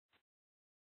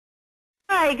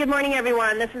Hi, good morning,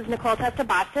 everyone. This is Nicole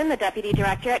Testa-Boston, the Deputy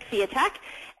Director at FIATech,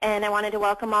 and I wanted to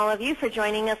welcome all of you for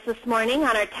joining us this morning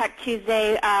on our Tech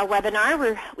Tuesday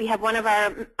webinar. We have one of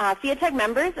our FIATech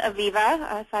members,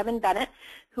 Aviva, Simon Bennett,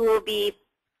 who will be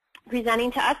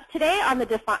presenting to us today on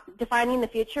the defining the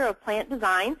future of plant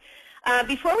design.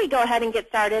 Before we go ahead and get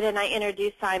started and I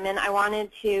introduce Simon, I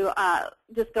wanted to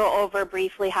just go over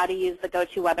briefly how to use the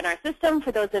GoToWebinar system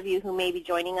for those of you who may be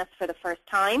joining us for the first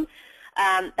time.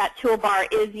 That toolbar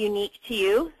is unique to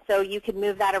you, so you can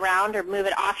move that around or move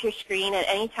it off your screen at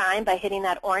any time by hitting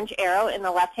that orange arrow in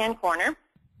the left-hand corner.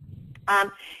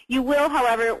 You will,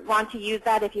 however, want to use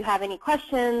that if you have any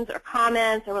questions or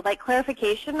comments or would like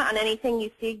clarification on anything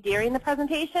you see during the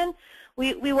presentation.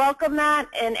 We welcome that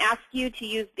and ask you to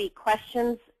use the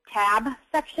Questions tab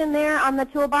section there on the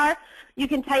toolbar. You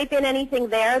can type in anything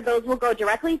there. Those will go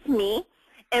directly to me.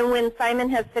 And when Simon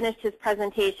has finished his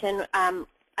presentation,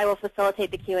 I will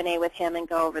facilitate the Q&A with him and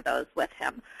go over those with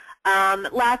him.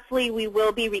 Lastly, we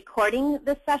will be recording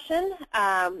this session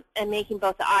and making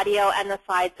both the audio and the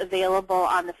slides available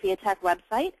on the FIATech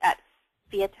website at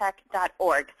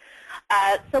fiatech.org.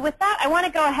 So with that, I want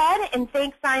to go ahead and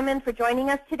thank Simon for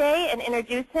joining us today and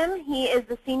introduce him. He is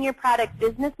the Senior Product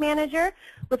Business Manager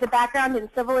with a background in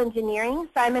civil engineering.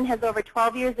 Simon has over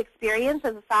 12 years experience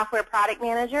as a software product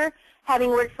manager,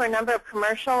 having worked for a number of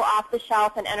commercial,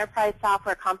 off-the-shelf, and enterprise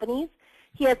software companies.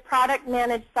 He has product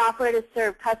managed software to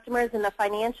serve customers in the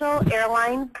financial,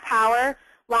 airline, power,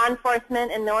 law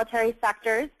enforcement, and military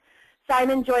sectors.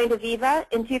 Simon joined Aviva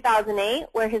in 2008,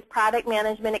 where his product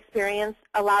management experience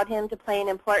allowed him to play an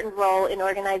important role in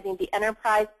organizing the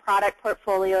enterprise product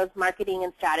portfolio's marketing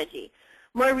and strategy.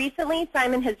 More recently,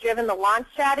 Simon has driven the launch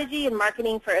strategy and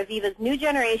marketing for Aviva's new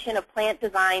generation of plant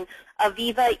design,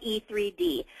 Aviva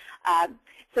E3D.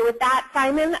 So with that,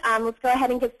 Simon, let's go ahead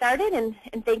and get started,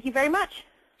 and thank you very much.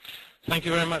 Thank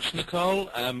you very much, Nicole.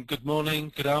 Good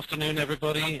morning, good afternoon,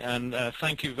 everybody, and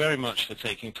thank you very much for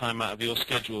taking time out of your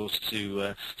schedules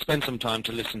to spend some time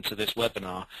to listen to this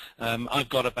webinar. I've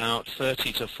got about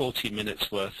 30 to 40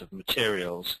 minutes worth of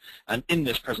materials, and in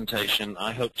this presentation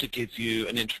I hope to give you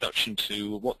an introduction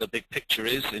to what the big picture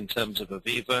is in terms of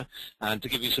Aviva, and to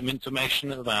give you some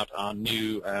information about our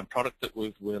new product that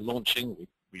we're launching.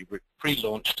 We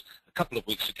pre-launched a couple of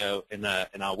weeks ago in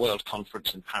our World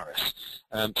Conference in Paris.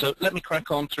 So let me crack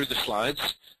on through the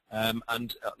slides,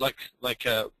 and like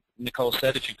Nicole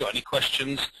said, if you've got any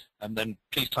questions, then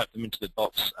please type them into the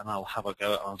box and I'll have a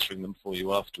go at answering them for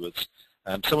you afterwards.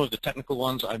 Some of the technical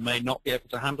ones I may not be able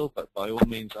to handle, but by all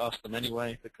means ask them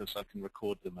anyway, because I can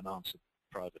record them and answer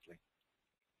privately.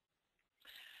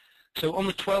 So on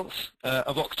the 12th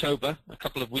of October, a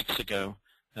couple of weeks ago,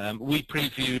 we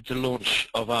previewed the launch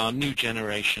of our new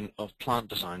generation of plant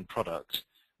design product,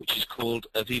 which is called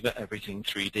Aviva Everything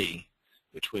 3D,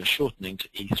 which we're shortening to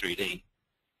E3D.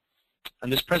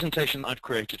 And this presentation I've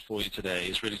created for you today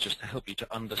is really just to help you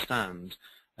to understand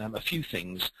a few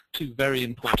things, two very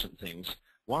important things.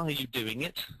 Why are you doing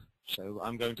it? So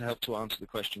I'm going to help to answer the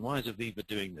question, why is Aviva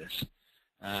doing this?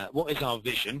 What is our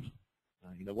vision?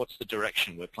 What's the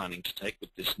direction we're planning to take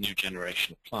with this new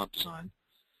generation of plant design?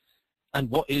 And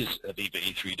what is Aviva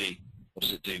E3D? What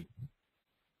does it do?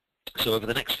 So over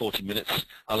the next 40 minutes,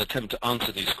 I'll attempt to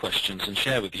answer these questions and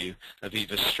share with you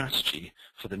Aviva's strategy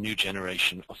for the new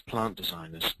generation of plant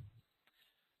designers.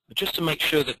 But just to make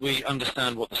sure that we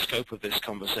understand what the scope of this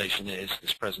conversation is,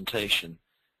 this presentation,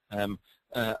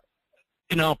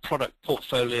 in our product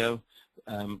portfolio,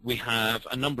 we have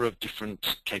a number of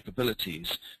different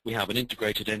capabilities. We have an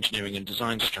integrated engineering and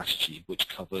design strategy, which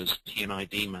covers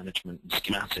P&ID management and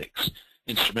schematics,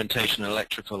 instrumentation,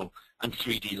 electrical, and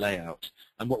 3D layout.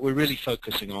 And what we're really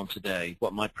focusing on today,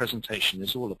 what my presentation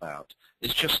is all about,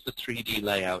 is just the 3D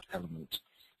layout element.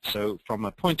 So from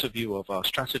a point of view of our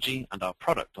strategy and our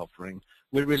product offering,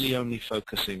 we're really only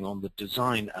focusing on the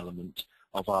design element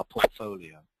of our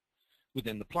portfolio.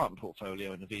 Within the plant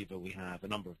portfolio in Aviva, we have a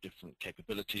number of different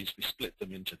capabilities. We split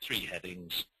them into three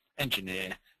headings: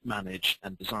 engineer, manage,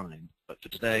 and design. But for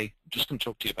today, I'm just going to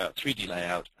talk to you about 3D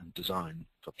layout and design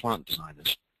for plant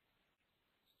designers.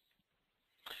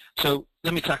 So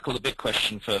let me tackle the big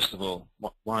question first of all.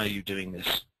 Why are you doing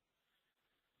this?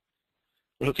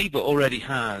 Well, Aviva already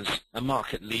has a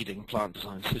market-leading plant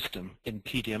design system in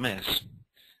PDMS.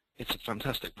 It's a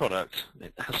fantastic product.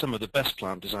 It has some of the best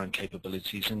plant design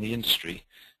capabilities in the industry,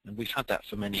 and we've had that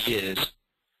for many years.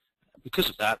 Because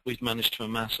of that, we've managed to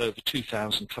amass over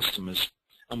 2,000 customers,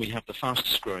 and we have the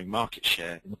fastest growing market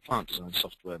share in the plant design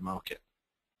software market.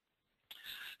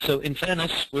 So in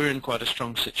fairness, we're in quite a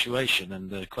strong situation, and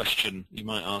the question you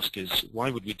might ask is, why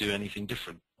would we do anything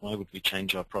different? Why would we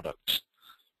change our products?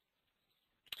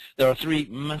 There are three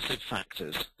massive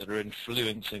factors that are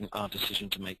influencing our decision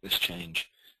to make this change,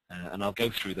 and I'll go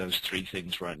through those three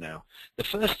things right now. The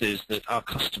first is that our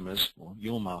customers, or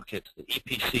your market, the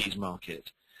EPC's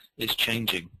market, is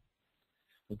changing.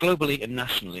 Globally and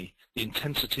nationally, the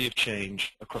intensity of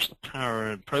change across the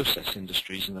power and process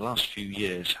industries in the last few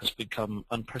years has become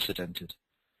unprecedented.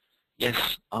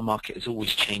 Yes, our market is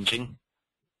always changing.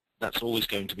 That's always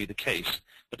going to be the case,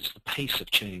 but it's the pace of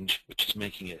change which is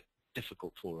making it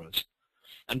difficult for us.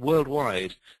 And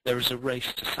worldwide, there is a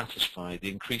race to satisfy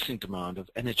the increasing demand of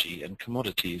energy and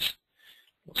commodities.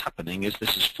 What's happening is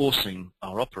this is forcing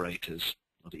our operators,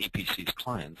 or the EPC's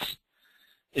clients,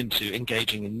 into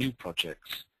engaging in new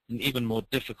projects in even more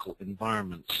difficult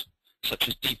environments, such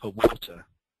as deeper water,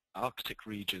 Arctic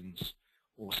regions,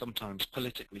 or sometimes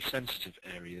politically sensitive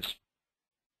areas.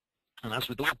 And as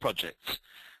with all projects,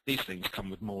 these things come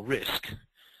with more risk,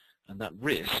 and that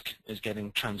risk is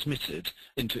getting transmitted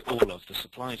into all of the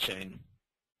supply chain,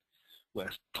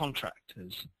 where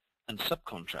contractors and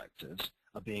subcontractors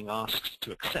are being asked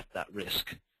to accept that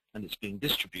risk, and it's being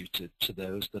distributed to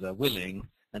those that are willing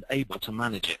and able to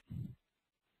manage it.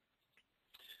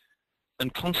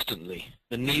 And constantly,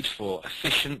 the need for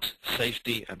efficient,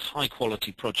 safety, and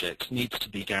high-quality projects needs to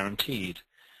be guaranteed.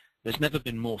 There's never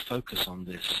been more focus on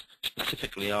this,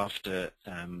 specifically after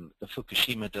the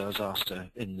Fukushima disaster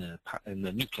in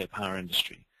the nuclear power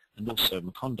industry, and also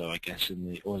Macondo, I guess, in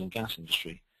the oil and gas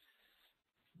industry,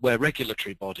 where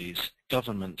regulatory bodies,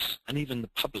 governments, and even the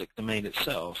public domain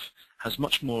itself has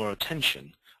much more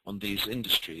attention on these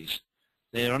industries.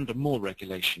 They are under more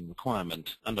regulation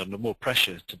requirement and under more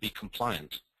pressure to be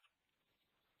compliant.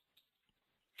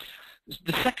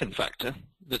 The second factor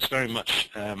that's very much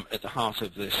at the heart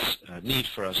of this need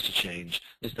for us to change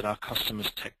is that our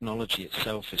customers' technology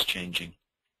itself is changing.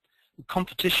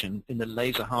 Competition in the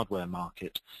laser hardware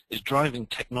market is driving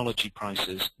technology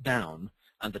prices down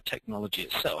and the technology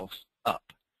itself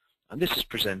up. And this is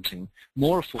presenting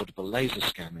more affordable laser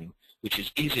scanning, which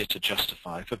is easier to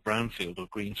justify for brownfield or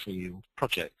greenfield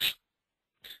projects.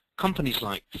 Companies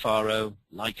like Faro,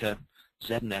 Leica,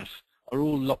 ZNEF are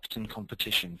all locked in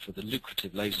competition for the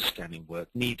lucrative laser scanning work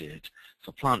needed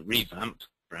for plant revamp,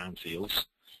 brownfields,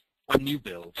 or new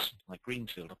builds, like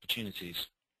greenfield opportunities.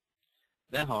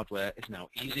 Their hardware is now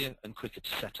easier and quicker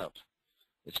to set up.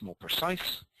 It's more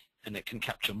precise, and it can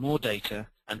capture more data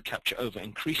and capture over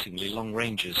increasingly long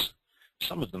ranges.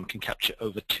 Some of them can capture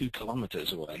over 2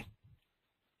 kilometers away.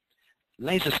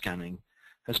 Laser scanning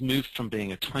has moved from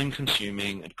being a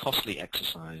time-consuming and costly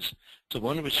exercise to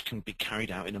one which can be carried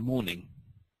out in a morning.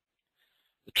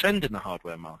 The trend in the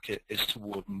hardware market is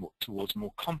towards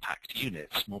more compact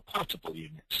units, more portable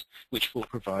units, which will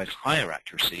provide higher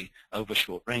accuracy over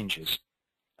short ranges.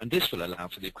 And this will allow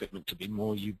for the equipment to be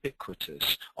more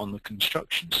ubiquitous on the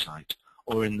construction site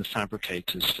or in the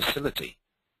fabricator's facility.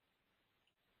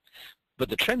 But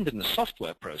the trend in the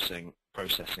software processing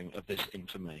of this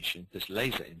information, this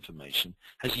laser information,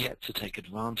 has yet to take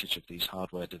advantage of these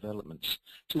hardware developments.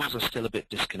 Tools are still a bit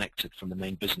disconnected from the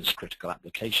main business critical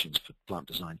applications for plant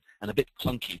design and a bit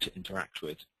clunky to interact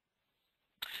with.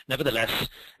 Nevertheless,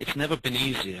 it's never been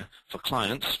easier for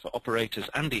clients, for operators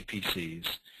and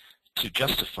EPCs to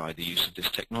justify the use of this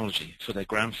technology for their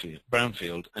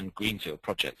brownfield and greenfield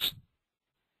projects.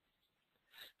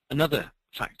 Another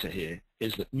factor here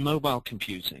is that mobile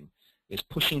computing is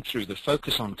pushing through the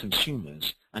focus on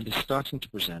consumers and is starting to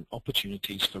present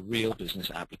opportunities for real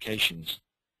business applications.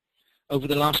 Over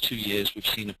the last 2 years, we've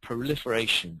seen a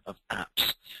proliferation of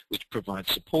apps which provide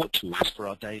support tools for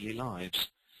our daily lives,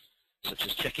 such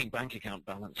as checking bank account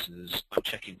balances, or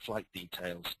checking flight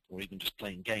details, or even just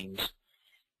playing games.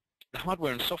 The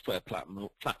hardware and software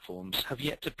platforms have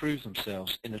yet to prove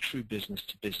themselves in a true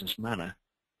business-to-business manner.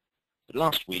 But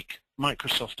last week,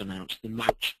 Microsoft announced the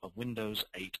launch of Windows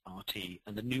 8 RT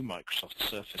and the new Microsoft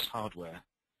Surface hardware.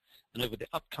 And over the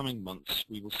upcoming months,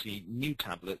 we will see new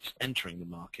tablets entering the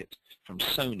market from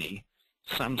Sony,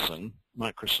 Samsung,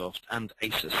 Microsoft, and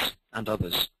Asus, and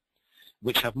others,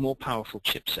 which have more powerful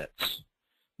chipsets,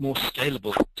 more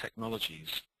scalable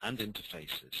technologies and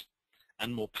interfaces,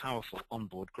 and more powerful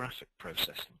onboard graphic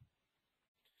processing.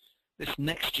 This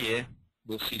next year,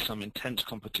 we'll see some intense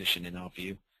competition, in our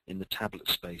view, in the tablet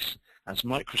space as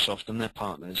Microsoft and their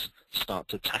partners start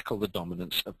to tackle the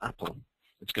dominance of Apple.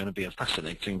 It's going to be a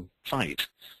fascinating fight.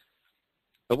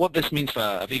 But what this means for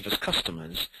AVEVA's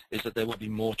customers is that there will be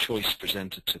more choice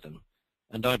presented to them,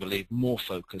 and I believe more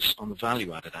focus on the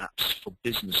value-added apps for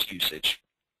business usage.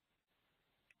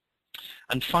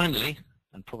 And finally,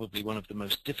 and probably one of the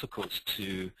most difficult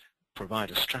to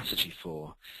provide a strategy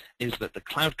for is that the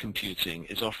cloud computing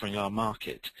is offering our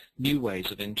market new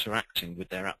ways of interacting with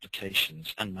their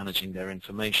applications and managing their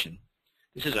information.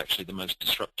 This is actually the most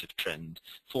disruptive trend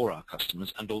for our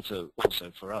customers and also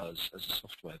for us as a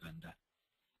software vendor,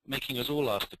 making us all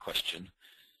ask the question,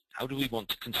 how do we want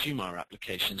to consume our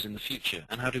applications in the future,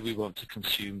 and how do we want to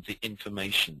consume the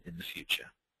information in the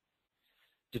future?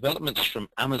 Developments from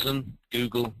Amazon,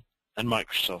 Google, and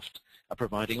Microsoft are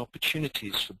providing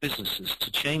opportunities for businesses to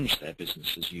change their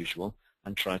business as usual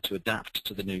and try to adapt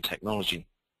to the new technology.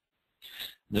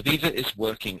 Naviva is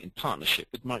working in partnership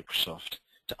with Microsoft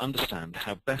to understand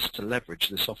how best to leverage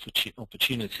this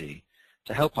opportunity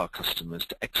to help our customers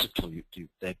to execute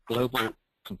their global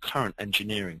concurrent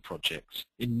engineering projects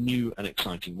in new and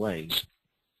exciting ways.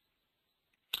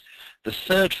 The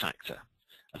third factor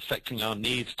affecting our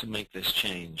needs to make this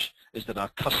change is that our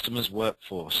customers'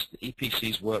 workforce, the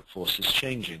EPC's workforce, is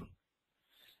changing.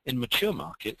 In mature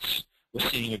markets, we're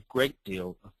seeing a great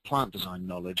deal of plant design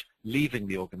knowledge leaving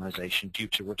the organization due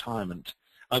to retirement.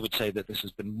 I would say that this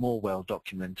has been more well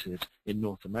documented in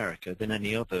North America than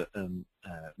any other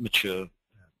mature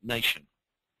nation.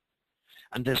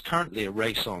 And there's currently a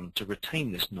race on to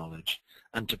retain this knowledge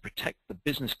and to protect the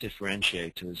business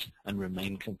differentiators and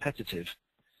remain competitive.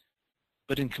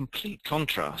 But in complete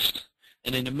contrast,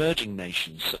 and in emerging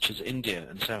nations such as India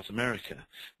and South America,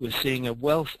 we're seeing a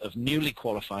wealth of newly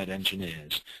qualified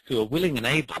engineers who are willing and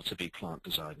able to be plant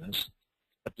designers,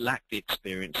 but lack the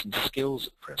experience and skills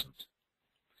at present.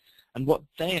 And what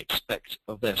they expect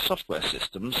of their software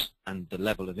systems and the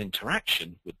level of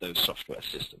interaction with those software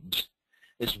systems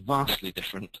is vastly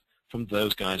different from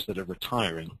those guys that are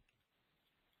retiring.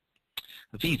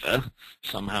 Aviva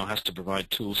somehow has to provide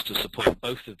tools to support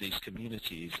both of these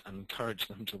communities and encourage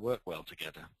them to work well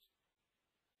together.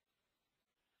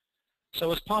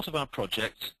 So as part of our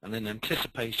project, and in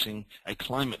anticipating a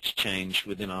climate change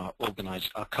within our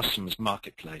customers'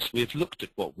 marketplace, we have looked at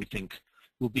what we think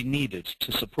will be needed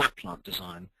to support plant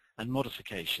design and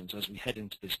modifications as we head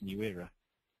into this new era.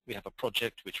 We have a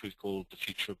project which we've called the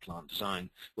Future of Plant Design,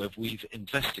 where we've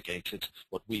investigated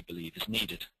what we believe is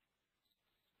needed.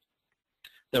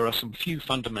 There are some few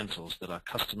fundamentals that our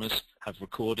customers have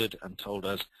recorded and told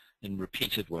us in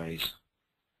repeated ways.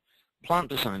 Plant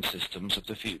design systems of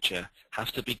the future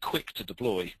have to be quick to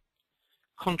deploy.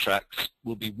 Contracts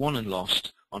will be won and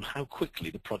lost on how quickly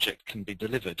the project can be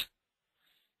delivered.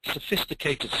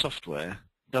 Sophisticated software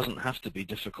doesn't have to be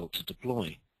difficult to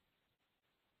deploy.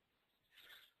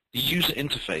 The user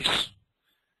interface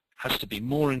has to be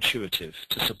more intuitive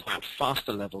to support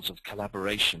faster levels of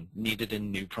collaboration needed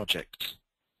in new projects.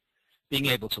 Being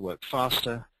able to work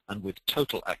faster and with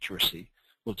total accuracy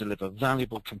will deliver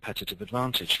valuable competitive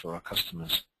advantage for our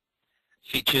customers.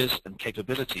 Features and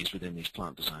capabilities within these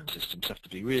plant design systems have to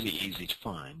be really easy to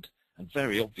find and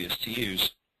very obvious to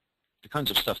use, the kinds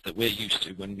of stuff that we're used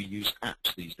to when we use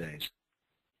apps these days.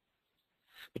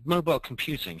 But mobile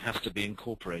computing has to be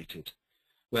incorporated,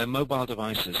 where mobile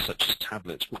devices such as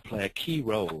tablets will play a key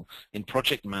role in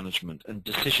project management and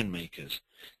decision makers,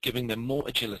 giving them more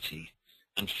agility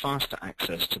and faster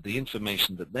access to the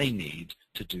information that they need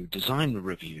to do design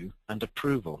review and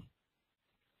approval.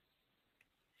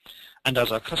 And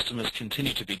as our customers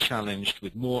continue to be challenged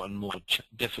with more and more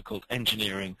difficult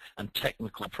engineering and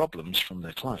technical problems from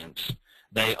their clients,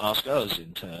 they ask us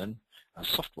in turn, as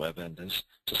software vendors,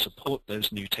 to support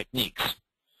those new techniques.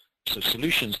 So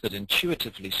solutions that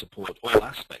intuitively support all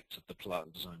aspects of the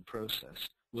plant design process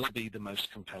will be the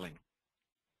most compelling.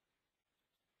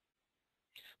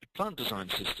 But plant design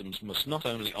systems must not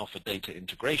only offer data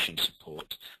integration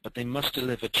support, but they must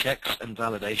deliver checks and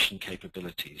validation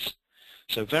capabilities.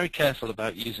 So very careful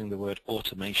about using the word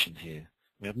automation here.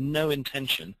 We have no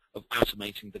intention of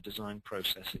automating the design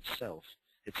process itself.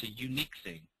 It's a unique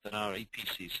thing that our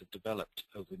EPCs have developed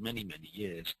over many, many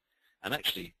years. And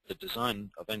actually, the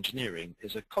design of engineering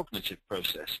is a cognitive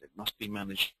process. It must be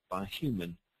managed by a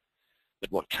human.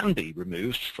 But what can be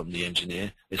removed from the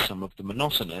engineer is some of the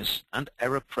monotonous and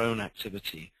error-prone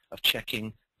activity of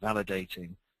checking,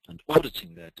 validating, and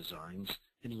auditing their designs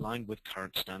in line with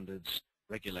current standards,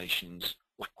 regulations,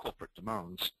 or corporate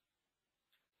demands.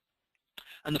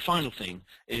 And the final thing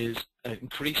is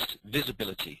increased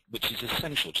visibility, which is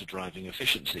essential to driving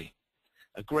efficiency.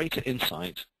 A greater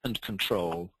insight and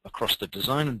control across the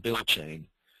design and build chain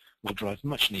will drive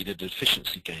much needed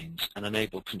efficiency gains and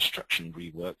enable construction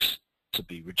reworks to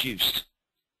be reduced.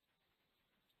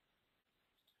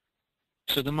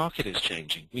 So the market is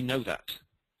changing, we know that,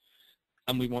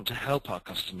 and we want to help our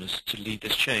customers to lead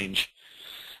this change.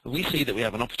 We see that we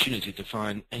have an opportunity to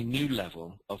find a new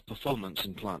level of performance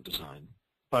in plant design,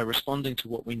 by responding to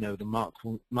what we know the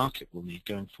market will need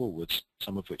going forwards,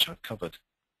 some of which I've covered.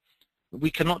 But we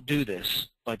cannot do this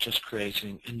by just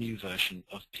creating a new version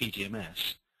of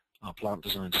PDMS, our plant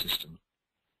design system.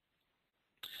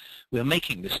 We are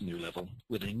making this new level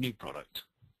with a new product,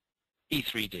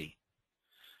 E3D,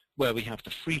 where we have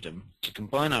the freedom to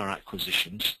combine our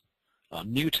acquisitions, our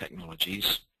new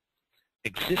technologies,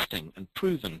 existing and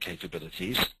proven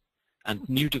capabilities, and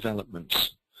new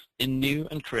developments in new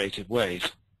and creative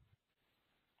ways.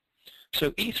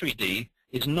 So E3D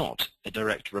is not a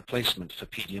direct replacement for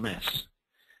PDMS.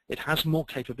 It has more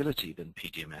capability than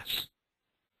PDMS.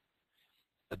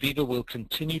 AVEVA will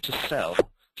continue to sell,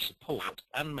 support,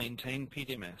 and maintain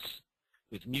PDMS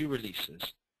with new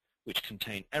releases which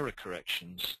contain error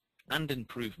corrections and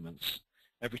improvements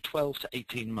every 12 to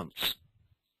 18 months.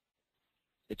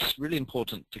 It's really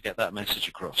important to get that message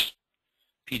across.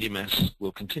 PDMS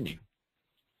will continue.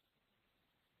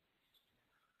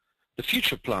 The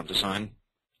future of plant design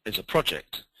is a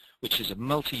project which is a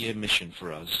multi-year mission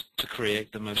for us to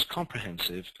create the most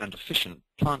comprehensive and efficient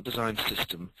plant design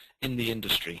system in the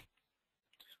industry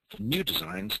for new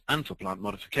designs and for plant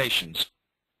modifications.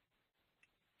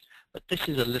 But this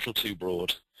is a little too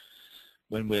broad.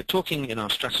 When we're talking in our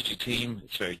strategy team,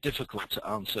 it's very difficult to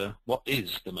answer what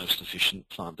is the most efficient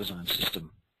plant design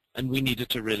system, and we needed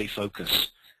to really focus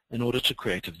in order to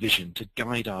create a vision to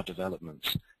guide our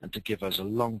developments and to give us a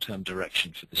long-term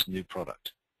direction for this new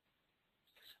product.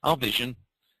 Our vision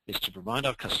is to provide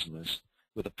our customers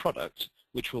with a product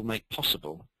which will make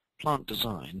possible plant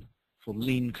design for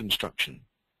lean construction.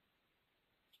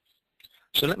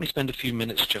 So let me spend a few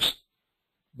minutes just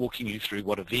walking you through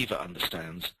what AVEVA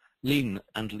understands lean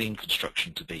and lean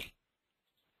construction to be.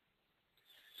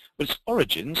 Well, its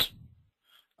origins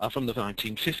are from the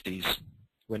 1950s,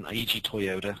 when Eiji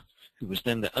Toyoda, who was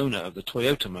then the owner of the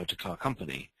Toyota Motor Car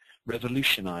Company,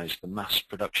 revolutionized the mass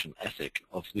production ethic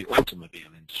of the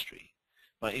automobile industry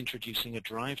by introducing a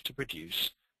drive to produce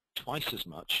twice as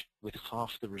much with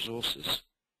half the resources.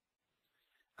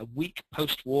 A weak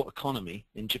post-war economy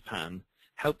in Japan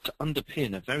helped to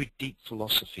underpin a very deep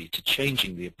philosophy to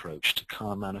changing the approach to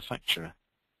car manufacture.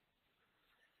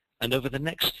 And over the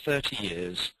next 30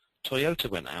 years, Toyota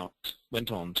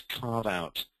went on to carve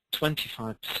out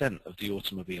 25% of the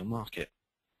automobile market.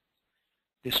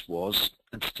 This was,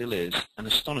 and still is, an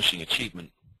astonishing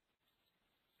achievement.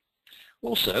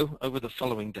 Also, over the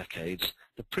following decades,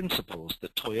 the principles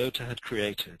that Toyota had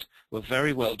created were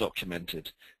very well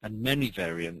documented, and many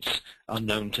variants are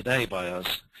known today by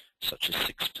us, such as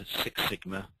Six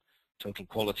Sigma, total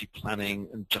quality planning,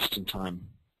 and just-in-time.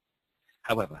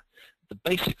 However, the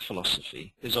basic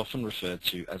philosophy is often referred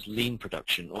to as lean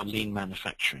production or lean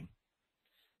manufacturing,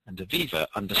 and AVEVA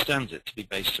understands it to be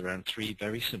based around three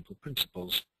very simple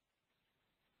principles.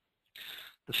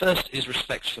 The first is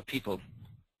respect for people.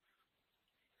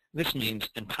 This means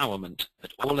empowerment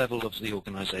at all levels of the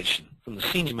organization, from the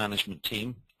senior management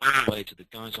team all the way to the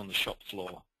guys on the shop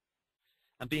floor,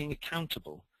 and being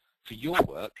accountable for your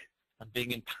work and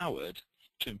being empowered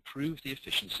to improve the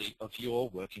efficiency of your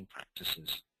working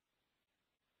practices.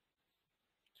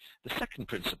 The second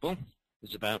principle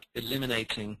is about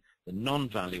eliminating the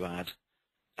non-value add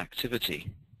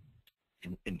activity.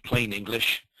 In plain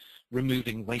English,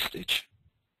 removing wastage.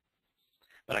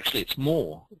 But actually it's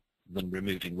more than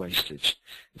removing wastage.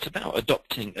 It's about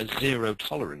adopting a zero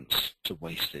tolerance to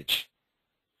wastage.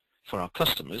 For our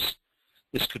customers,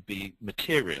 this could be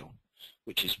material,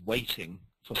 which is waiting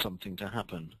for something to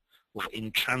happen, or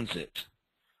in transit,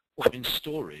 or in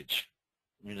storage,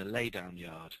 or in a laydown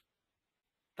yard.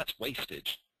 That's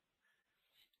wastage.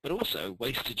 But also,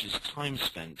 wastage is time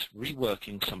spent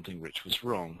reworking something which was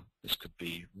wrong. This could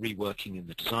be reworking in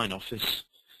the design office,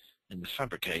 in the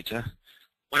fabricator,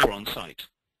 or on site.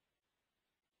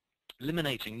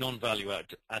 Eliminating non-value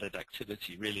added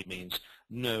activity really means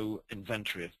no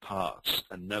inventory of parts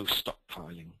and no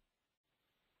stockpiling.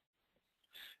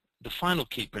 The final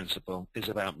key principle is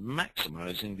about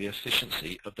maximizing the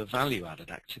efficiency of the value-added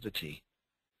activity.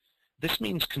 This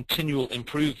means continual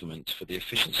improvement for the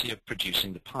efficiency of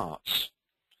producing the parts.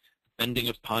 Bending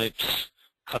of pipes,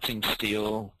 cutting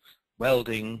steel,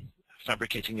 welding,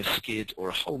 fabricating a skid or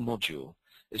a whole module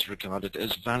is regarded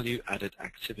as value-added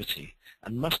activity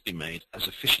and must be made as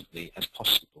efficiently as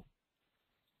possible.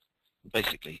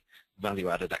 Basically,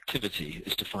 value-added activity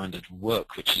is defined as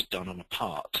work which is done on a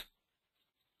part.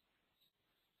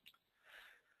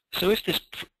 So if this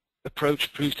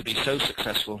approach proved to be so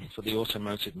successful for the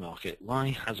automotive market,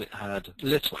 why has it had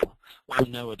little or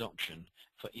no adoption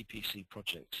for EPC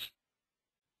projects?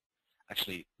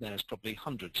 Actually, there's probably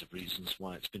hundreds of reasons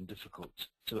why it's been difficult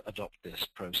to adopt this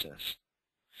process.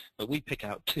 but we pick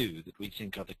out two that we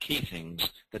think are the key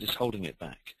things that is holding it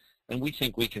back, and we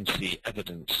think we can see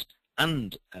evidence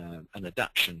and an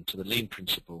adaptation to the lean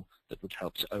principle that would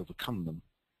help to overcome them.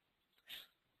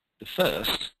 The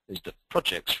first is that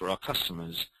projects for our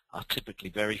customers are typically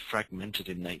very fragmented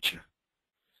in nature,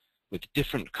 with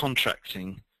different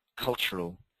contracting,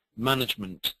 cultural,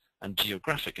 management, and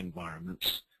geographic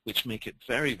environments, which make it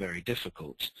very, very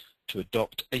difficult to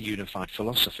adopt a unified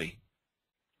philosophy.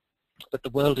 But the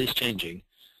world is changing,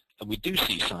 and we do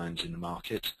see signs in the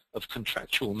market of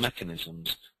contractual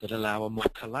mechanisms that allow a more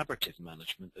collaborative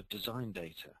management of design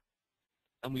data.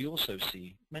 And we also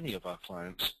see many of our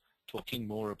clients talking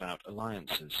more about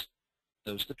alliances,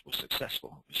 those that were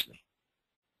successful, obviously.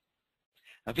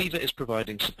 AVEVA is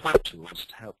providing support tools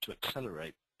to help to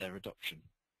accelerate their adoption.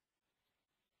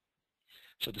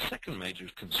 So the second major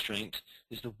constraint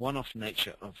is the one-off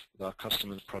nature of our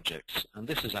customers' projects, and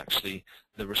this is actually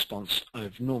the response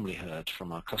I've normally heard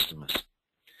from our customers.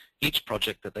 Each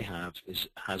project that they have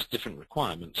has different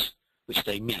requirements which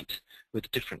they meet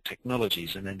with different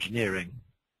technologies and engineering.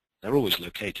 They're always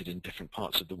located in different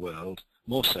parts of the world,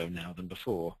 more so now than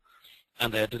before,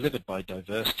 and they are delivered by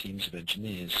diverse teams of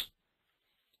engineers.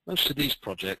 Most of these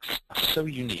projects are so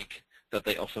unique that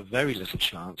they offer very little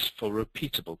chance for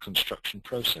repeatable construction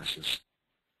processes.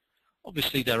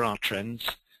 Obviously there are trends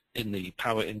in the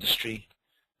power industry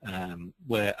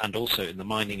and also in the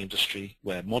mining industry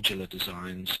where modular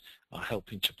designs are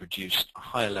helping to produce a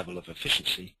higher level of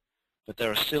efficiency, but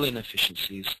there are still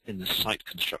inefficiencies in the site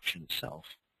construction itself.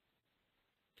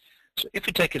 So if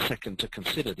we take a second to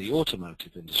consider the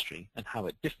automotive industry and how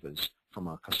it differs from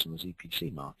our customers'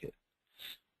 EPC market.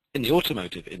 In the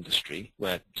automotive industry,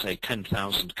 where, say,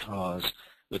 10,000 cars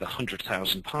with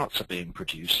 100,000 parts are being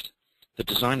produced, the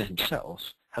designer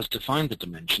himself has defined the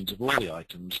dimensions of all the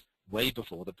items way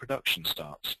before the production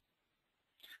starts.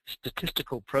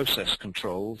 Statistical process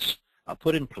controls are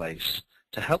put in place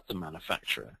to help the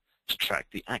manufacturer to track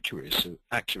the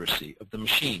accuracy of the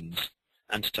machines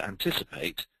and to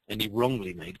anticipate any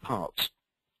wrongly made parts.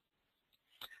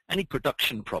 Any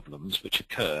production problems which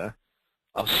occur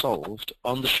are solved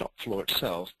on the shop floor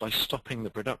itself by stopping the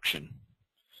production,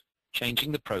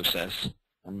 changing the process,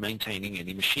 and maintaining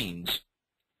any machines.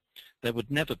 There would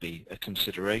never be a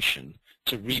consideration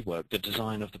to rework the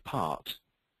design of the part.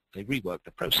 They rework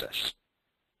the process.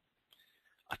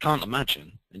 I can't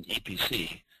imagine an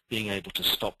EPC being able to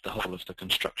stop the whole of the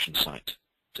construction site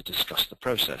to discuss the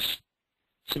process.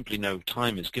 Simply no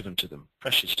time is given to them.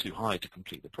 Pressure's too high to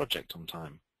complete the project on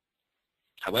time.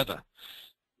 However,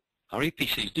 our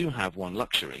EPCs do have one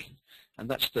luxury, and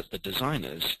that's that the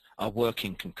designers are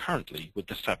working concurrently with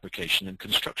the fabrication and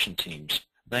construction teams.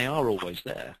 They are always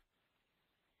there.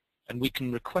 And we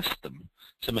can request them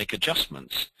to make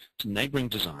adjustments to neighboring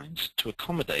designs to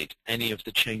accommodate any of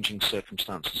the changing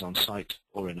circumstances on site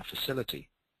or in a facility.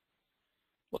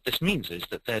 What this means is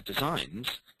that their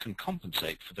designs can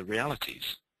compensate for the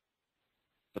realities,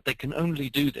 but they can only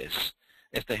do this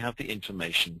if they have the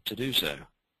information to do so.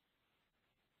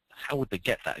 How would they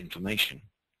get that information?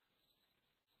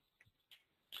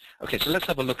 Okay, so let's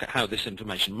have a look at how this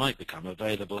information might become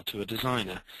available to a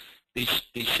designer. These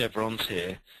chevrons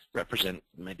here represent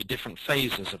maybe different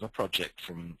phases of a project,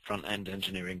 from front-end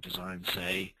engineering design,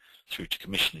 say, through to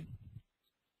commissioning.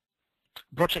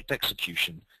 Project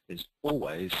execution is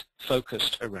always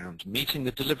focused around meeting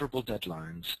the deliverable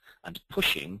deadlines and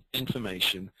pushing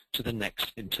information to the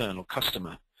next internal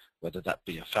customer, whether that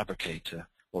be a fabricator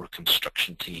or a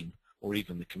construction team or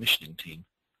even the commissioning team.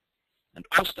 And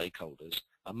all stakeholders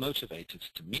are motivated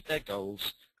to meet their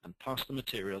goals and pass the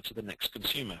material to the next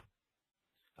consumer.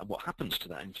 And what happens to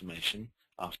that information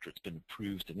after it's been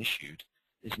approved and issued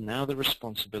is now the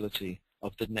responsibility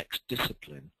of the next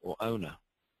discipline or owner.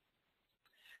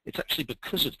 It's actually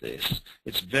because of this,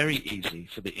 it's very easy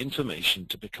for the information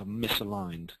to become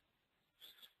misaligned.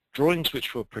 Drawings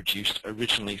which were produced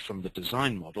originally from the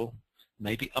design model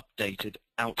may be updated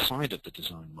outside of the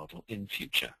design model in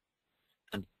future,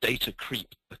 and data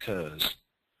creep occurs.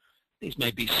 These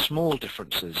may be small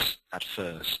differences at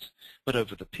first, but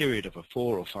over the period of a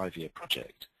 4 or 5 year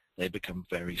project, they become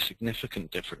very significant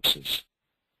differences.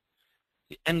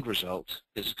 The end result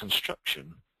is a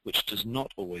construction which does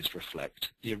not always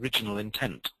reflect the original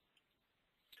intent.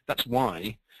 That's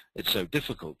why it's so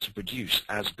difficult to produce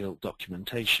as-built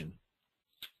documentation.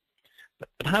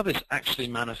 But how this actually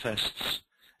manifests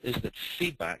is that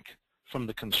feedback from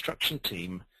the construction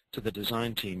team to the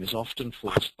design team is often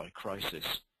forced by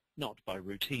crisis, not by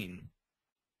routine.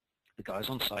 The guys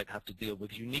on site have to deal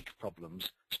with unique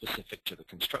problems specific to the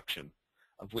construction,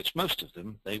 of which most of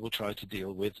them they will try to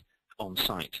deal with on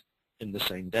site. in the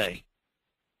same day.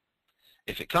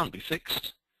 If it can't be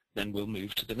fixed, then we'll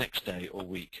move to the next day or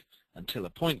week until a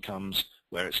point comes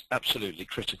where it's absolutely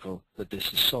critical that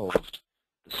this is solved.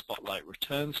 The spotlight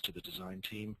returns to the design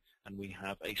team and we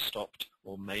have a stopped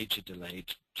or major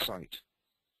delayed site.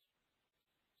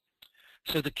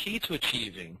 So the key to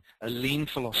achieving a lean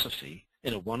philosophy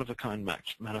in a one-of-a-kind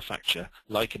manufacture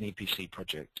like an EPC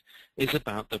project is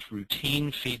about the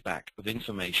routine feedback of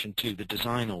information to the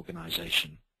design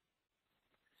organization.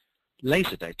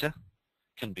 Laser data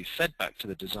can be fed back to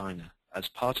the designer as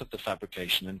part of the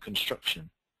fabrication and construction,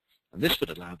 and this would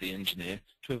allow the engineer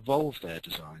to evolve their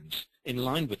designs in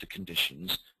line with the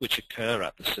conditions which occur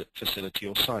at the facility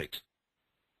or site.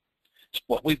 So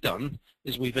what we've done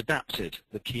is we've adapted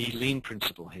the key lean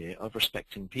principle here of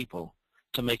respecting people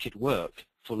to make it work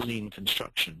for lean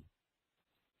construction.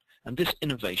 And this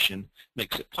innovation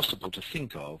makes it possible to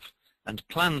think of and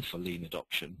plan for lean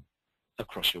adoption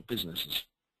across your businesses.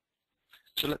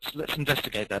 So let's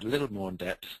investigate that a little more in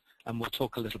depth, and we'll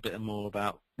talk a little bit more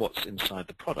about what's inside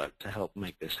the product to help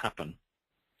make this happen.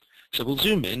 So we'll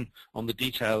zoom in on the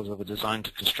details of a design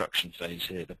to construction phase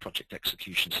here, the project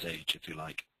execution stage, if you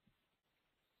like.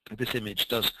 This image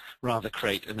does rather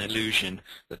create an illusion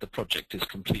that the project is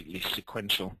completely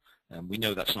sequential. We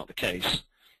know that's not the case.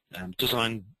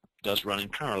 Design does run in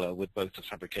parallel with both the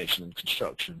fabrication and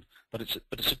construction, but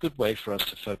it's a good way for us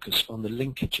to focus on the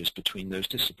linkages between those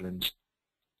disciplines.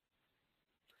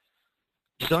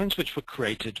 Designs which were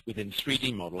created within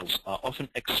 3D models are often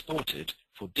exported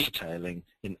for detailing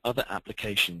in other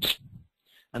applications,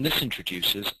 and this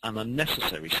introduces an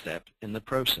unnecessary step in the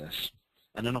process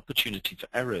and an opportunity for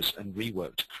errors and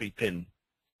rework to creep in.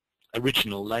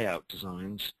 Original layout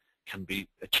designs can be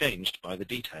changed by the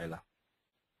detailer.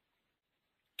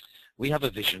 We have a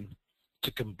vision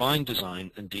to combine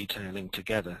design and detailing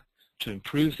together to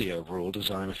improve the overall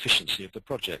design efficiency of the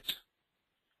project.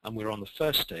 And we're on the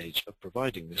first stage of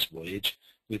providing this voyage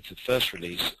with the first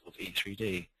release of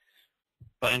E3D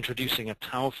by introducing a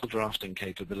powerful drafting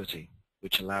capability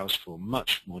which allows for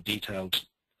much more detailed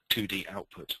 2D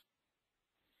output.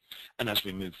 And as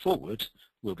we move forward,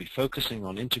 we'll be focusing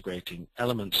on integrating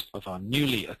elements of our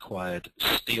newly acquired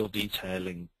steel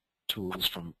detailing tools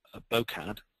from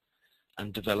BoCAD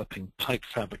and developing pipe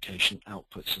fabrication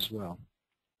outputs as well.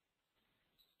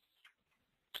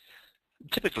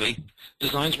 Typically,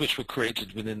 designs which were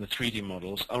created within the 3D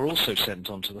models are also sent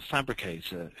on to the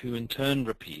fabricator, who in turn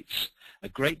repeats a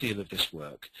great deal of this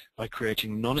work by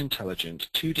creating non-intelligent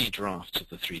 2D drafts of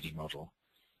the 3D model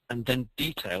and then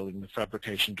detailing the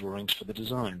fabrication drawings for the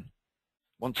design.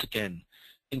 Once again,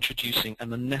 introducing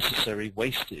an unnecessary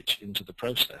wastage into the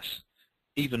process,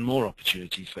 even more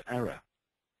opportunity for error.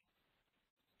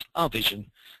 Our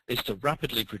vision is to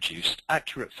rapidly produce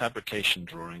accurate fabrication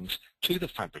drawings to the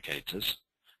fabricators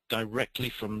directly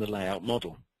from the layout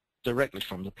model, directly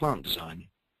from the plant design.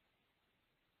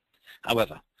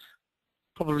 However,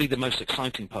 probably the most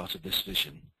exciting part of this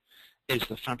vision is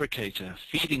the fabricator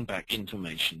feeding back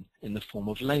information in the form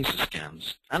of laser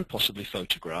scans and possibly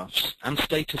photographs and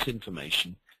status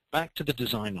information back to the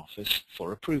design office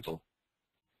for approval.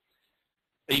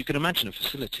 You can imagine a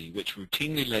facility which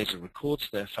routinely laser records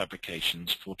their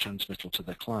fabrications for transmittal to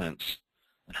their clients,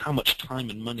 and how much time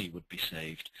and money would be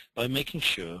saved by making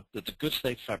sure that the goods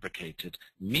they've fabricated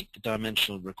meet the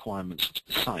dimensional requirements of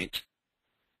the site,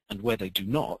 and where they do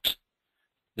not,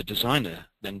 the designer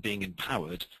then being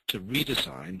empowered to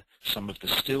redesign some of the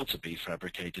still to be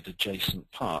fabricated adjacent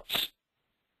parts.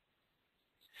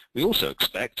 We also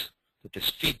expect that this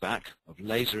feedback of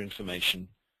laser information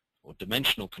or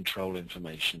dimensional control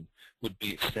information would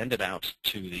be extended out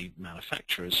to the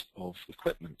manufacturers of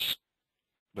equipment,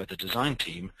 where the design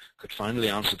team could finally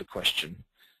answer the question,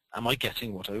 am I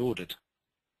getting what I ordered?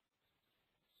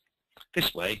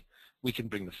 This way, we can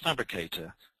bring the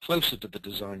fabricator closer to the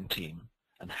design team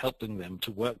and helping them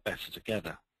to work better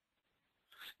together.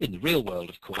 In the real world,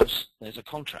 of course, there's a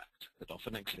contract that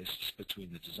often exists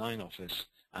between the design office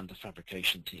and the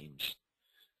fabrication teams.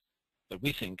 But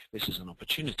we think this is an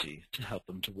opportunity to help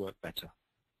them to work better.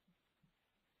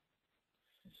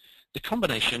 The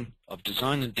combination of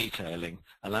design and detailing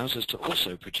allows us to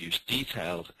also produce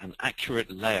detailed and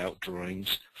accurate layout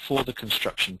drawings for the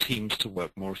construction teams to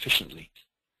work more efficiently.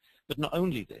 But not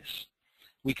only this,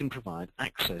 we can provide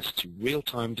access to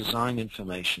real-time design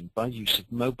information by use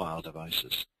of mobile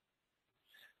devices.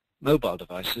 Mobile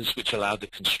devices which allow the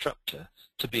constructor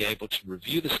to be able to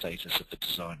review the status of the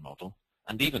design model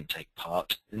and even take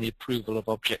part in the approval of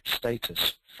object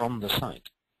status from the site.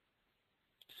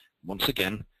 Once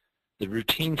again, the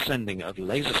routine sending of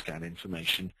laser scan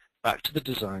information back to the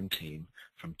design team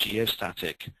from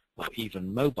geostatic or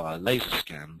even mobile laser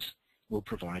scans will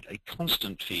provide a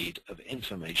constant feed of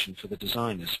information for the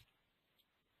designers.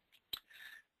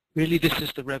 Really, this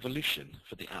is the revolution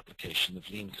for the application of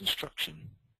lean construction.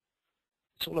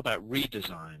 It's all about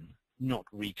redesign, not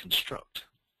reconstruct.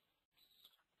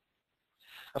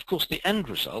 Of course, the end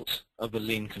result of a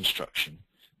lean construction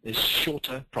is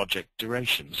shorter project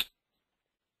durations,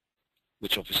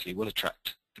 which obviously will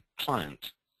attract the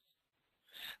client.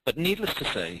 But needless to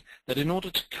say that in order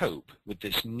to cope with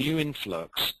this new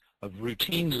influx of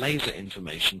routine laser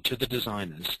information to the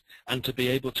designers and to be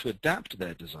able to adapt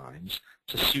their designs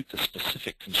to suit the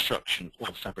specific construction or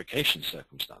fabrication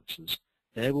circumstances,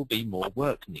 there will be more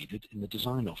work needed in the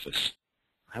design office.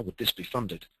 How would this be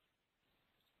funded?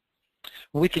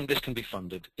 Well, we think this can be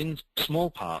funded in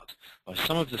small part by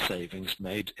some of the savings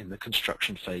made in the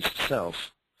construction phase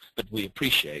itself, but we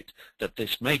appreciate that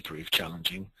this may prove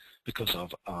challenging because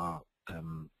of our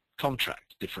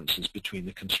contract differences between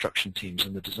the construction teams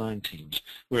and the design teams.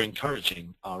 We're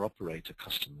encouraging our operator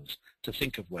customers to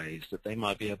think of ways that they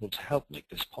might be able to help make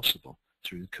this possible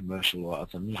through commercial or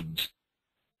other means.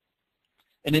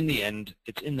 And in the end,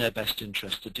 it's in their best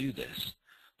interest to do this,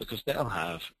 because they'll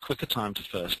have quicker time to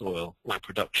first oil or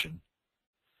production.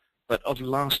 But of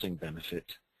lasting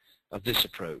benefit of this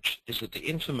approach is that the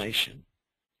information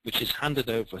which is handed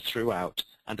over throughout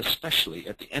and especially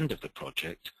at the end of the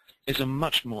project is a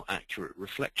much more accurate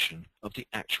reflection of the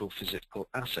actual physical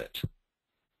asset.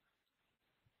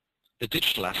 The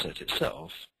digital asset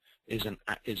itself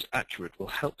is accurate, will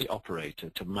help the operator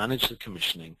to manage the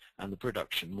commissioning and the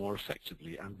production more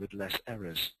effectively and with less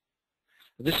errors.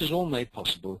 This is all made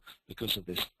possible because of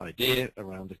this idea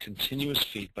around the continuous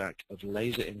feedback of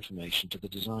laser information to the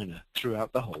designer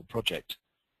throughout the whole project.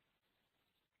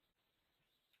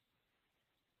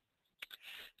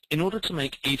 In order to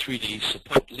make E3D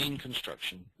support lean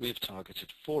construction, we have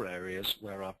targeted 4 areas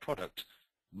where our product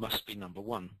must be number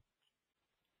 1.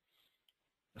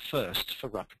 The first, for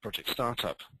rapid project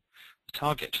startup. The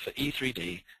target for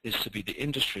E3D is to be the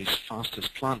industry's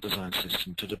fastest plant design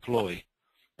system to deploy,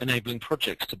 enabling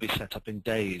projects to be set up in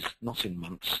days, not in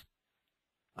months,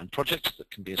 and projects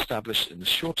that can be established in the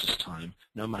shortest time,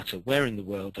 no matter where in the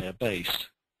world they are based.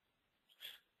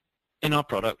 In our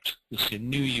product, you'll see a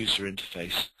new user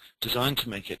interface designed to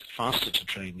make it faster to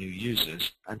train new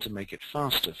users and to make it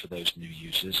faster for those new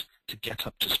users to get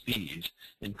up to speed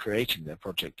in creating their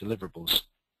project deliverables.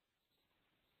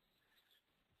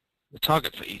 The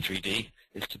target for E3D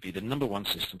is to be the number 1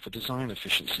 system for design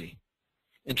efficiency,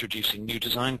 introducing new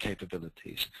design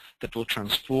capabilities that will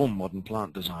transform modern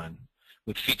plant design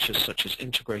with features such as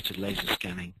integrated laser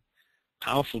scanning,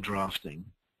 powerful drafting,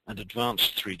 and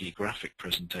advanced 3D graphic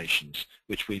presentations,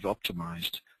 which we've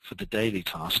optimized for the daily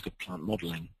task of plant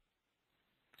modeling.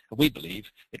 We believe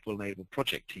it will enable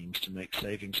project teams to make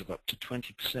savings of up to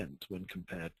 20% when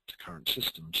compared to current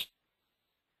systems.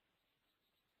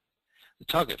 The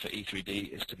target for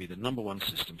E3D is to be the number 1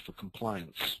 system for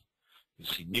compliance. You'll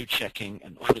see new checking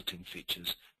and auditing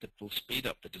features that will speed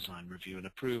up the design review and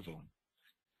approval.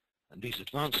 And these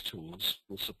advanced tools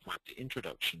will support the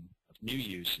introduction of new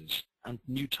users and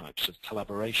new types of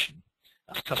collaboration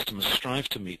as customers strive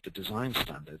to meet the design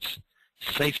standards,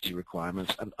 safety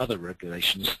requirements, and other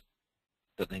regulations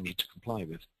that they need to comply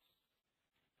with.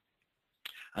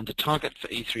 And the target for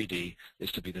E3D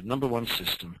is to be the number 1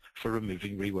 system for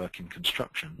removing rework in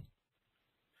construction.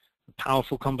 A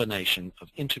powerful combination of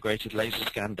integrated laser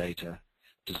scan data,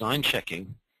 design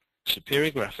checking,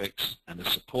 superior graphics, and a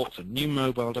support for new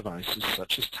mobile devices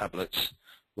such as tablets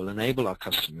will enable our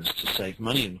customers to save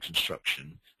money in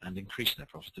construction and increase their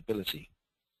profitability.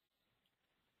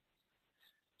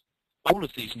 All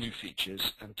of these new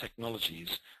features and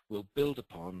technologies will build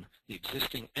upon the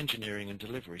existing engineering and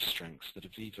delivery strengths that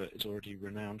AVEVA is already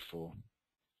renowned for.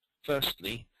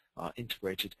 Firstly, our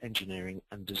integrated engineering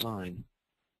and design.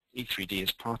 E3D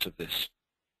is part of this.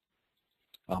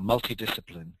 Our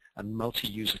multidiscipline and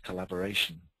multi-user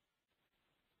collaboration.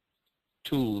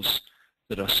 Tools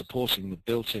that are supporting the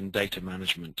built-in data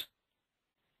management.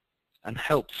 And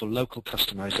help for local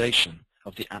customization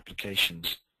of the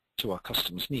applications to our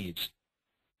customers' needs.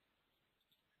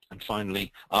 And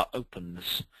finally, our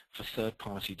openness for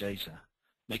third-party data,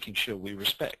 making sure we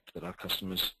respect that our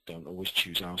customers don't always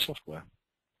choose our software.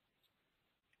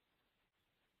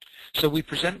 So we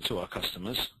present to our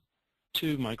customers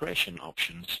 2 migration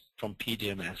options from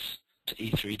PDMS to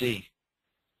E3D.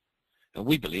 And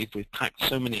we believe we've packed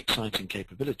so many exciting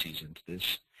capabilities into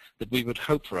this that we would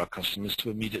hope for our customers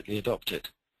to immediately adopt it.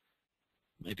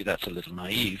 Maybe that's a little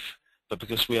naive, but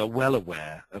because we are well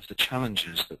aware of the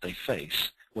challenges that they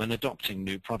face when adopting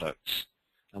new products,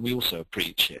 And we also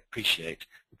appreciate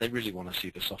that they really want to see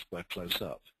the software close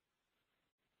up.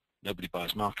 Nobody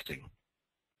buys marketing.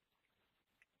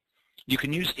 You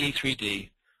can use E3D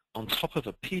on top of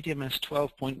a PDMS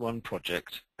 12.1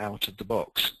 project out of the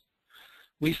box.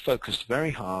 We've focused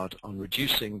very hard on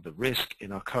reducing the risk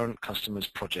in our current customers'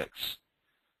 projects.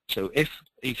 So if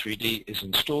E3D is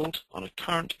installed on a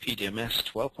current PDMS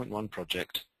 12.1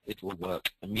 project, it will work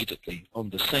immediately on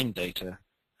the same data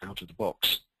out of the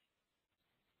box.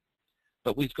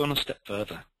 But we've gone a step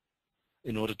further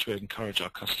in order to encourage our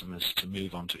customers to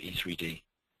move on to E3D.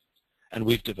 And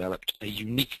we've developed a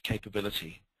unique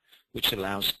capability which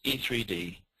allows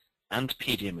E3D and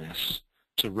PDMS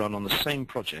to run on the same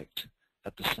project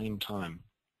at the same time.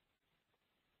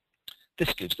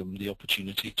 This gives them the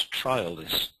opportunity to trial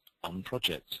this on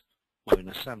project or in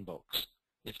a sandbox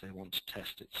if they want to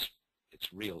test its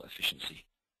real efficiency.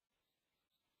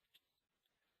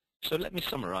 So let me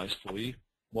summarize for you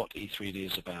what E3D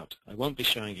is about. I won't be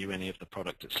showing you any of the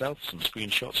product itself, some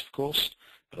screenshots of course,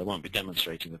 but I won't be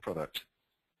demonstrating the product.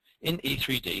 In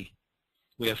E3D,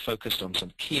 we are focused on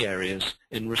some key areas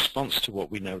in response to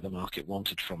what we know the market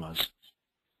wanted from us.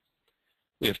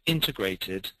 We have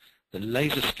integrated the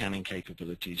laser scanning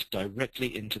capabilities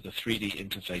directly into the 3D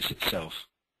interface itself.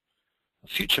 A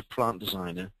future plant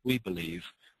designer, we believe,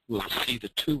 will see the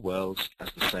two worlds as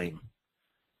the same.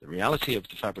 The reality of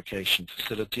the fabrication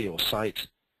facility or site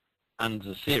and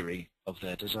the theory of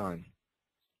their design.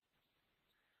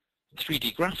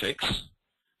 3D graphics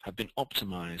have been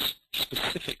optimized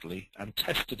specifically and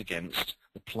tested against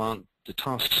the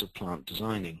tasks of plant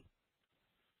designing.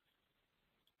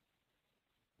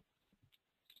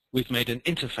 We've made an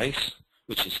interface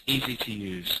which is easy to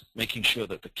use, making sure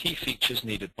that the key features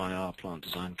needed by our plant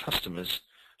design customers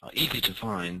are easy to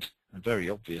find and very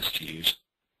obvious to use.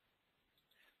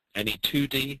 Any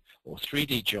 2D or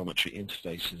 3D geometry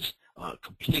interfaces are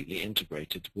completely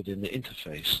integrated within the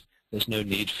interface. There's no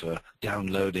need for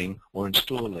downloading or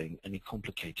installing any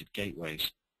complicated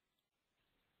gateways.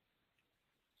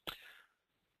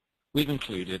 We've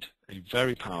included a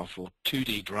very powerful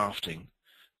 2D drafting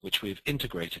which we've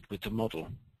integrated with the model.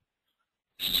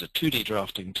 This is a 2D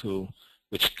drafting tool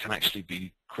which can actually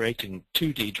be creating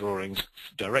 2D drawings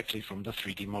directly from the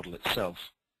 3D model itself.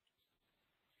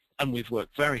 And we've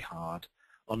worked very hard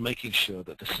on making sure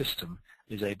that the system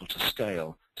is able to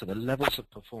scale to the levels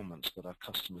of performance that our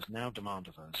customers now demand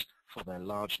of us for their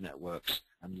large networks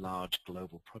and large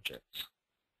global projects.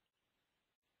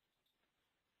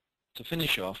 To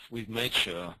finish off, we've made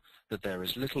sure that there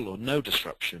is little or no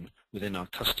disruption within our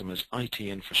customers' IT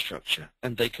infrastructure,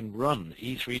 and they can run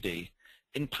E3D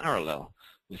in parallel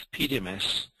with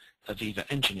PDMS, AVEVA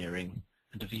Engineering,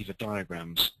 and AVEVA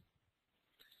Diagrams.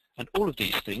 And all of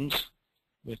these things,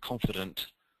 we're confident,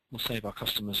 will save our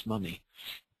customers money,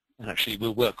 and actually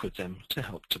we'll work with them to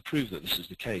help to prove that this is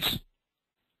the case.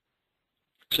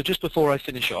 So just before I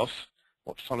finish off,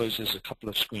 what follows is a couple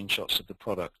of screenshots of the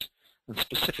product, and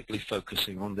specifically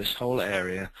focusing on this whole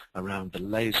area around the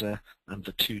laser and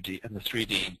the 2D and the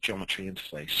 3D geometry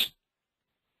interface.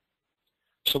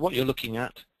 So what you're looking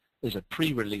at is a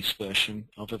pre-release version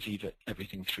of AVEVA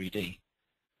Everything 3D.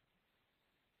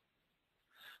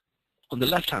 On the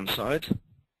left-hand side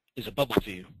is a bubble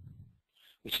view,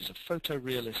 which is a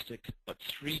photorealistic but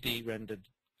 3D rendered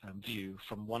view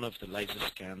from one of the laser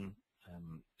scan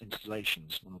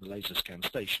installations, one of the laser scan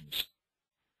stations.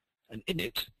 And in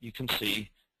it, you can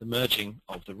see the merging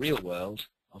of the real world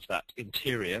of that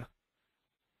interior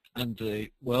and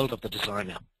the world of the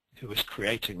designer who is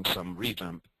creating some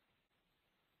revamp.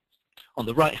 On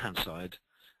the right-hand side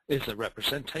is a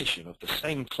representation of the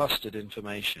same clustered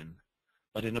information,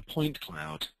 but in a point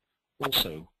cloud,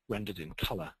 also rendered in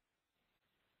color.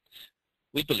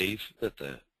 We believe that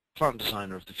the plant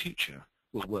designer of the future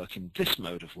will work in this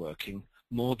mode of working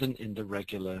more than in the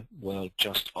regular world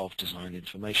just of design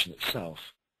information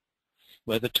itself,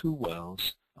 where the two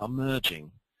worlds are merging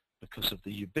because of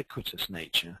the ubiquitous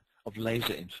nature of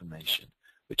laser information,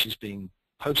 which is being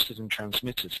posted and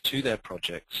transmitted to their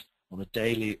projects on a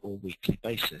daily or weekly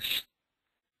basis.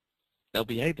 They'll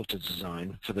be able to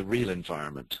design for the real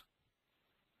environment,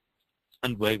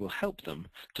 and we will help them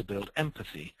to build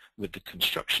empathy with the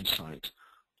construction site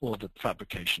or the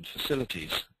fabrication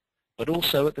facilities, but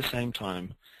also at the same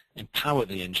time empower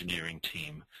the engineering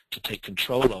team to take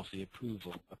control of the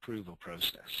approval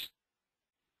process.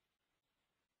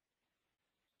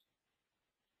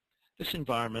 This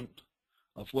environment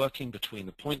of working between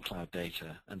the point cloud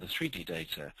data and the 3D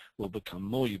data will become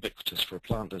more ubiquitous for a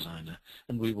plant designer,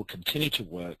 and we will continue to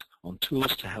work on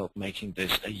tools to help making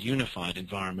this a unified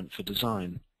environment for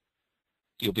design.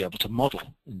 You'll be able to model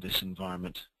in this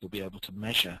environment. You'll be able to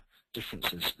measure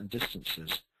differences and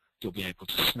distances. You'll be able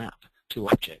to snap to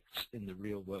objects in the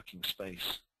real working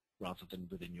space rather than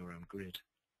within your own grid.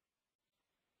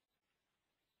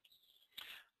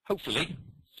 Hopefully,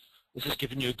 this has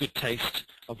given you a good taste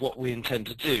of what we intend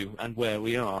to do and where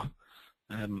we are.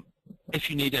 If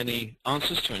you need any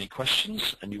answers to any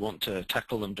questions and you want to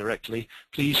tackle them directly,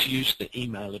 please use the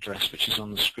email address which is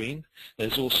on the screen.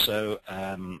 There's also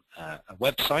a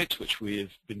website which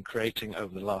we've been creating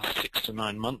over the last 6 to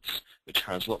 9 months, which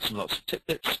has lots and lots of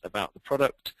tidbits about the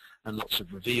product and lots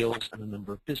of reveals and a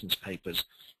number of business papers.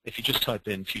 If you just type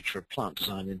in Future of Plant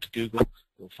Design into Google,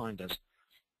 you'll find us.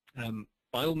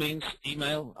 By all means,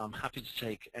 email. I'm happy to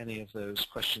take any of those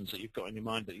questions that you've got in your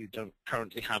mind that you don't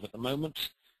currently have at the moment.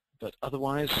 But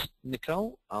otherwise,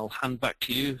 Nicole, I'll hand back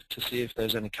to you to see if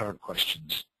there's any current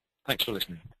questions. Thanks for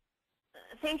listening.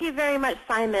 Thank you very much,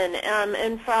 Simon.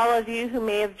 And for all of you who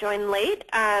may have joined late,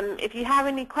 if you have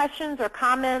any questions or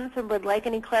comments or would like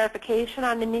any clarification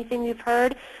on anything you've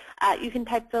heard, you can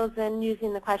type those in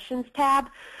using the questions tab.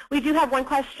 We do have one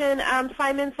question,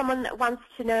 Simon. Someone wants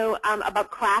to know about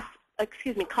clash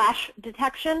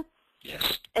detection.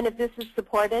 Yes. And if this is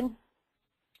supported.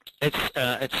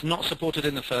 It's not supported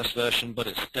in the first version, but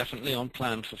it's definitely on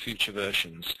plan for future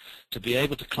versions. To be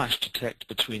able to clash detect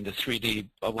between the 3D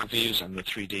bubble views and the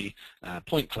 3D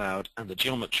point cloud and the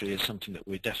geometry is something that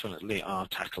we definitely are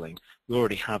tackling. We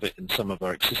already have it in some of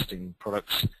our existing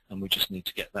products, and we just need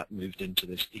to get that moved into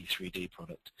this E3D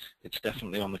product. It's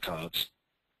definitely on the cards.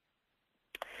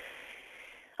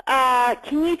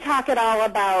 Can you talk at all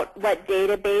about what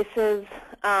databases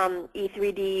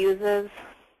E3D uses?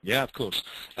 Yeah, of course.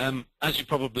 As you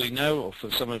probably know, or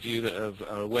for some of you that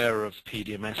are aware of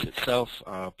PDMS itself,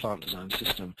 our plant design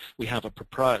system, we have a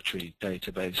proprietary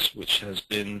database which has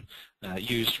been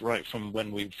used right from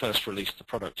when we first released the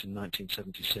product in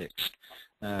 1976.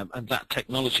 And that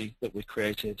technology that we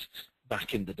created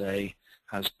back in the day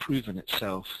has proven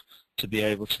itself to be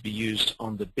able to be used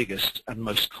on the biggest and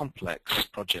most complex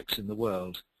projects in the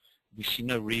world. We see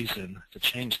no reason to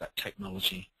change that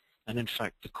technology. And in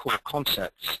fact, the core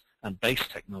concepts and base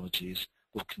technologies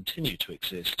will continue to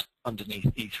exist underneath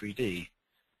E3D.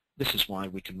 This is why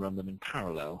we can run them in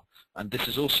parallel, and this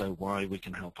is also why we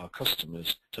can help our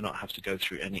customers to not have to go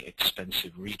through any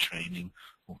expensive retraining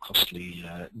or costly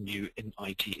new IT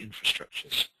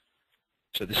infrastructures.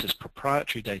 So this is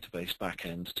proprietary database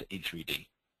backend to E3D.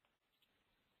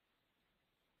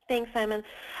 Thanks, Simon.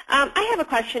 I have a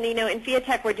question. You know, in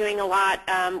FIATech we're doing a lot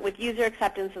with user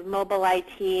acceptance of mobile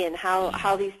IT and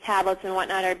how these tablets and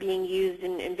whatnot are being used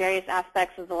in various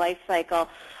aspects of the life cycle.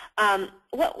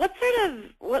 What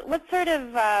sort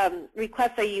of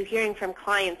requests are you hearing from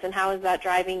clients, and how is that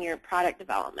driving your product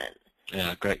development?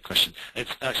 Yeah, great question.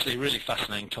 It's actually a really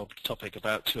fascinating topic.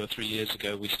 About 2 or 3 years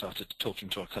ago, we started talking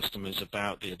to our customers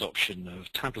about the adoption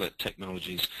of tablet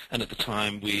technologies, and at the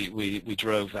time we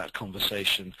drove that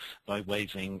conversation by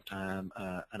waving an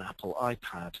Apple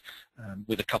iPad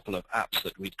with a couple of apps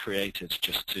that we'd created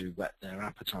just to whet their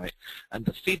appetite. And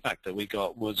the feedback that we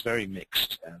got was very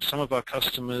mixed. Some of our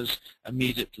customers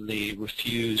immediately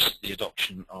refused the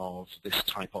adoption of this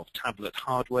type of tablet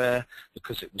hardware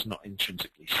because it was not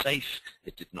intrinsically safe.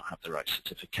 It did not have the right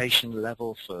certification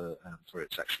level for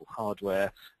its actual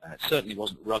hardware. It certainly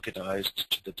wasn't ruggedized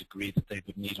to the degree that they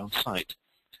would need on site.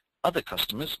 Other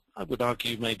customers, I would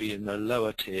argue maybe in the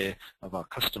lower tier of our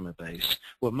customer base,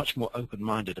 were much more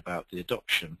open-minded about the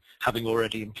adoption, having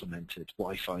already implemented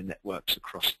Wi-Fi networks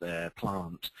across their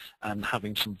plant and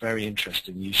having some very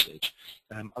interesting usage.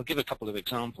 I'll give a couple of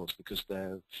examples because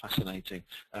they're fascinating.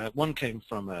 One came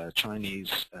from a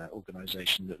Chinese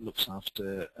organization that looks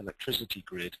after electricity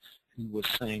grid, who was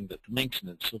saying that the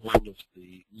maintenance of all of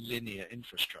the linear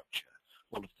infrastructure,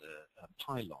 all of the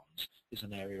pylons, is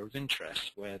an area of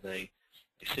interest where they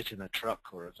sit in a truck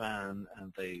or a van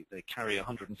and they carry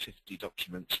 150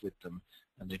 documents with them,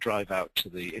 and they drive out to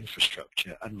the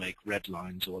infrastructure and make red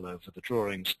lines all over the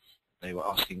drawings. They were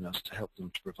asking us to help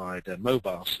them to provide a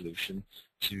mobile solution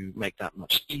to make that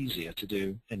much easier to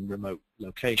do in remote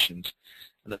locations.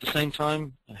 And at the same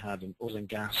time, I had an oil and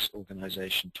gas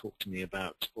organization talk to me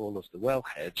about all of the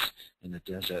wellheads in the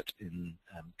desert in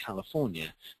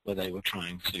California, where they were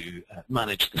trying to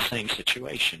manage the same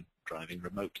situation, driving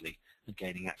remotely and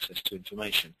gaining access to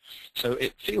information. So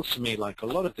it feels to me like a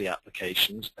lot of the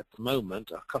applications at the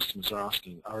moment our customers are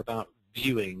asking are about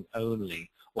viewing only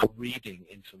or reading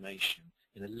information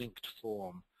in a linked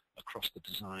form across the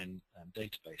design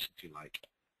database, if you like.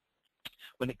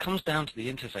 When it comes down to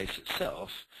the interface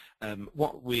itself,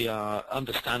 what we are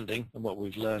understanding and what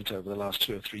we've learned over the last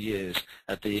 2 or 3 years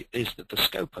is that the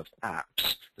scope of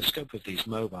apps, the scope of these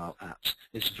mobile apps,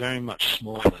 is very much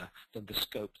smaller than the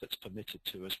scope that's permitted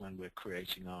to us when we're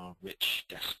creating our rich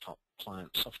desktop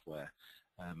client software.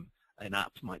 An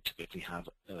app might typically have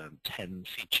 10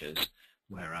 features,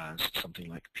 whereas something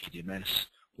like PDMS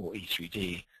or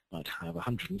E3D might have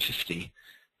 150.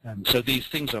 So these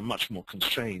things are much more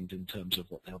constrained in terms of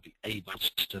what they'll be able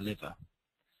to deliver.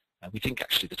 We think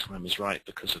actually the time is right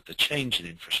because of the change in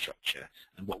infrastructure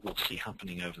and what we'll see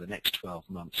happening over the next 12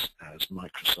 months as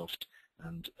Microsoft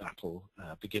and Apple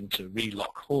begin to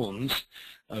relock horns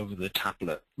over the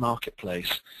tablet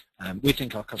marketplace. We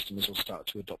think our customers will start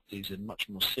to adopt these in much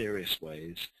more serious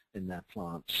ways in their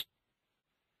plants.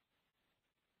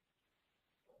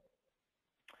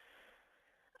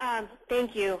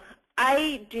 Thank you.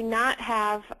 I do not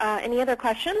have any other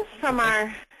questions from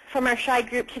our shy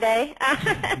group today.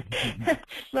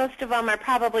 Most of them are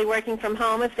probably working from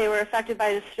home if they were affected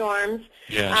by the storms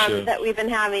that we've been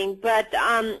having. But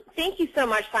thank you so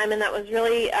much, Simon. That was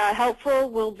really helpful.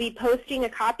 We'll be posting a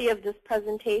copy of this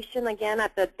presentation again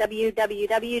at the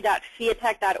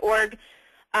www.fiatech.org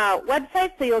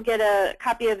website, so you'll get a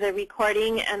copy of the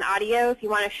recording and audio if you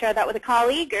want to share that with a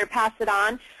colleague or pass it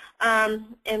on.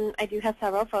 And I do have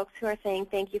several folks who are saying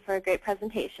thank you for a great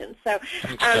presentation. So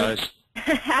thanks, guys.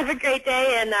 Have a great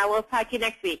day, and we'll talk to you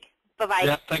next week. Bye-bye.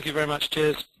 Yeah, thank you very much.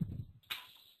 Cheers.